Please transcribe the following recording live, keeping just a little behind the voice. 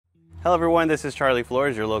Hello everyone, this is Charlie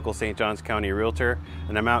Flores, your local St. Johns County Realtor,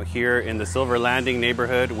 and I'm out here in the Silver Landing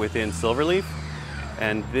neighborhood within Silverleaf.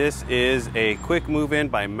 And this is a quick move-in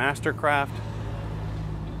by MasterCraft.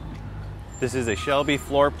 This is a Shelby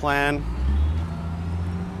floor plan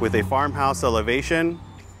with a farmhouse elevation.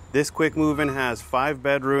 This quick move-in has 5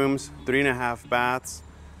 bedrooms, 3.5 baths,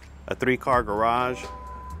 a 3-car garage,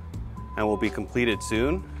 and will be completed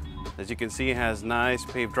soon. As you can see, it has nice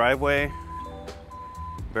paved driveway,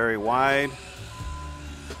 very wide.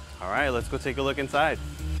 All right, let's go take a look inside.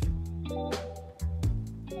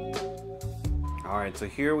 All right, so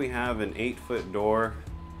here we have an 8-foot door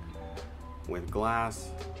with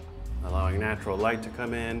glass, allowing natural light to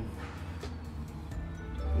come in.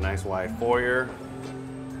 Nice wide foyer.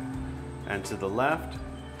 And to the left,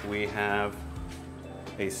 we have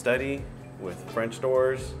a study with French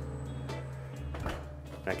doors.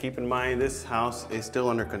 Now keep in mind, this house is still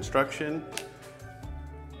under construction,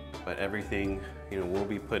 but everything, will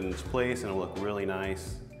be put in its place and it'll look really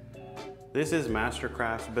nice. This is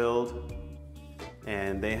MasterCraft's build,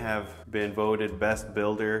 and they have been voted best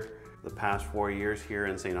builder the past 4 years here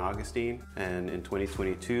in St. Augustine. And in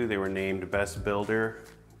 2022, they were named best builder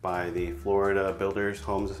by the Florida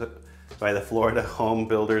Home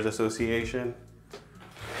Builders Association.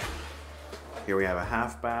 Here we have a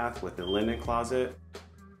half bath with a linen closet.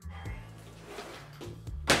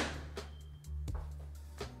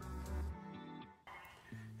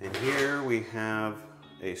 And here we have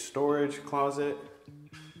a storage closet.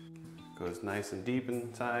 Goes nice and deep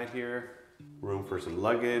inside here. Room for some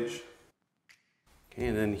luggage. Okay,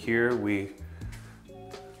 and then here we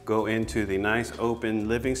go into the nice open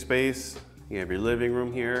living space. You have your living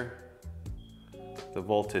room here. The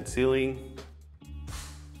vaulted ceiling.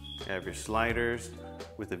 You have your sliders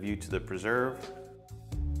with a view to the preserve.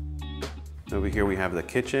 Over here we have the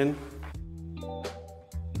kitchen.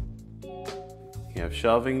 You have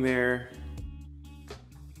shelving there.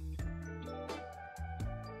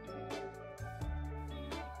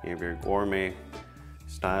 You have your gourmet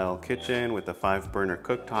style kitchen with a 5-burner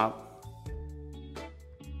cooktop.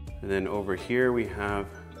 And then over here we have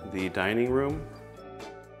the dining room.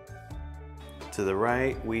 To the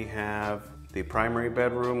right we have the primary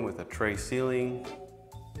bedroom with a tray ceiling.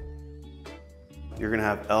 You're gonna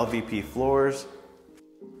have LVP floors.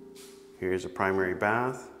 Here's a primary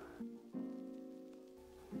bath.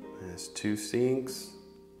 There's 2 sinks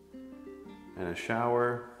and a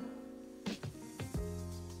shower.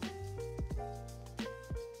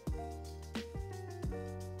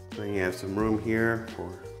 Then you have some room here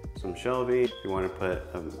for some Shelby. You want to put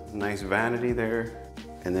a nice vanity there.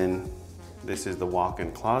 And then this is the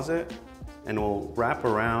walk-in closet. And we'll wrap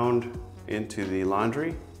around into the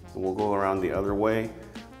laundry. And we'll go around the other way.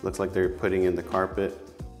 Looks like they're putting in the carpet.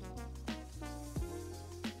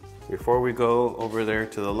 Before we go over there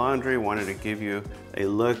to the laundry, wanted to give you a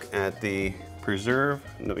look at the preserve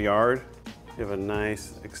in the yard. You have a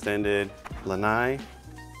nice extended lanai.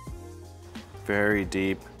 Very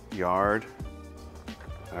deep yard.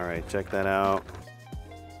 All right, check that out.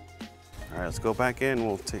 All right, let's go back in.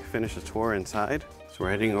 We'll finish the tour inside. So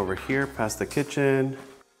we're heading over here past the kitchen.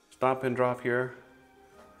 Stop and drop here.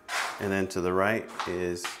 And then to the right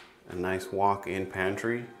is a nice walk-in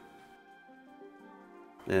pantry.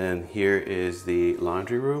 And here is the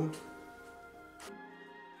laundry room.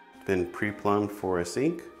 Been pre-plumbed for a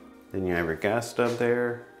sink. Then you have your gas stub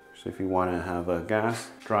there. So if you want to have a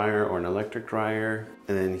gas dryer or an electric dryer.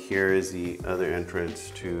 And then here is the other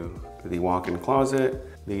entrance to the walk-in closet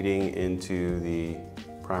leading into the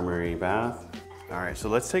primary bath. All right, so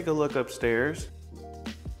let's take a look upstairs.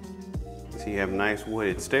 So you have nice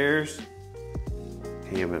wooded stairs.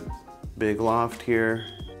 You have a big loft here.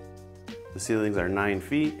 The ceilings are 9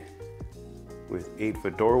 feet with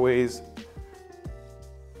 8-foot doorways.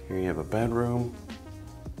 Here you have a bedroom.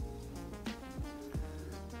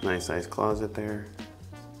 Nice sized closet there.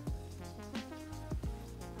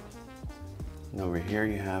 And over here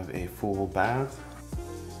you have a full bath.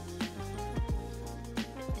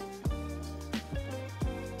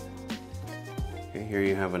 Okay, here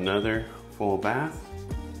you have another full bath.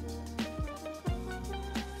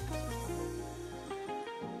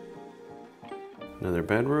 Another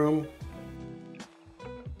bedroom.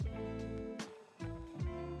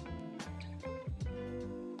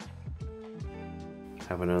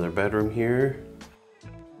 Have another bedroom here.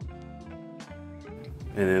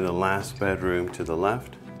 And then the last bedroom to the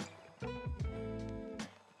left.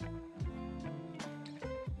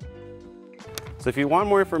 So if you want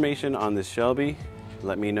more information on this Shelby,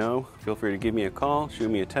 let me know. Feel free to give me a call,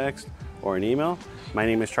 shoot me a text, or an email. My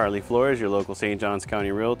name is Charlie Flores, your local St. Johns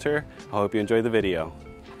County Realtor. I hope you enjoyed the video.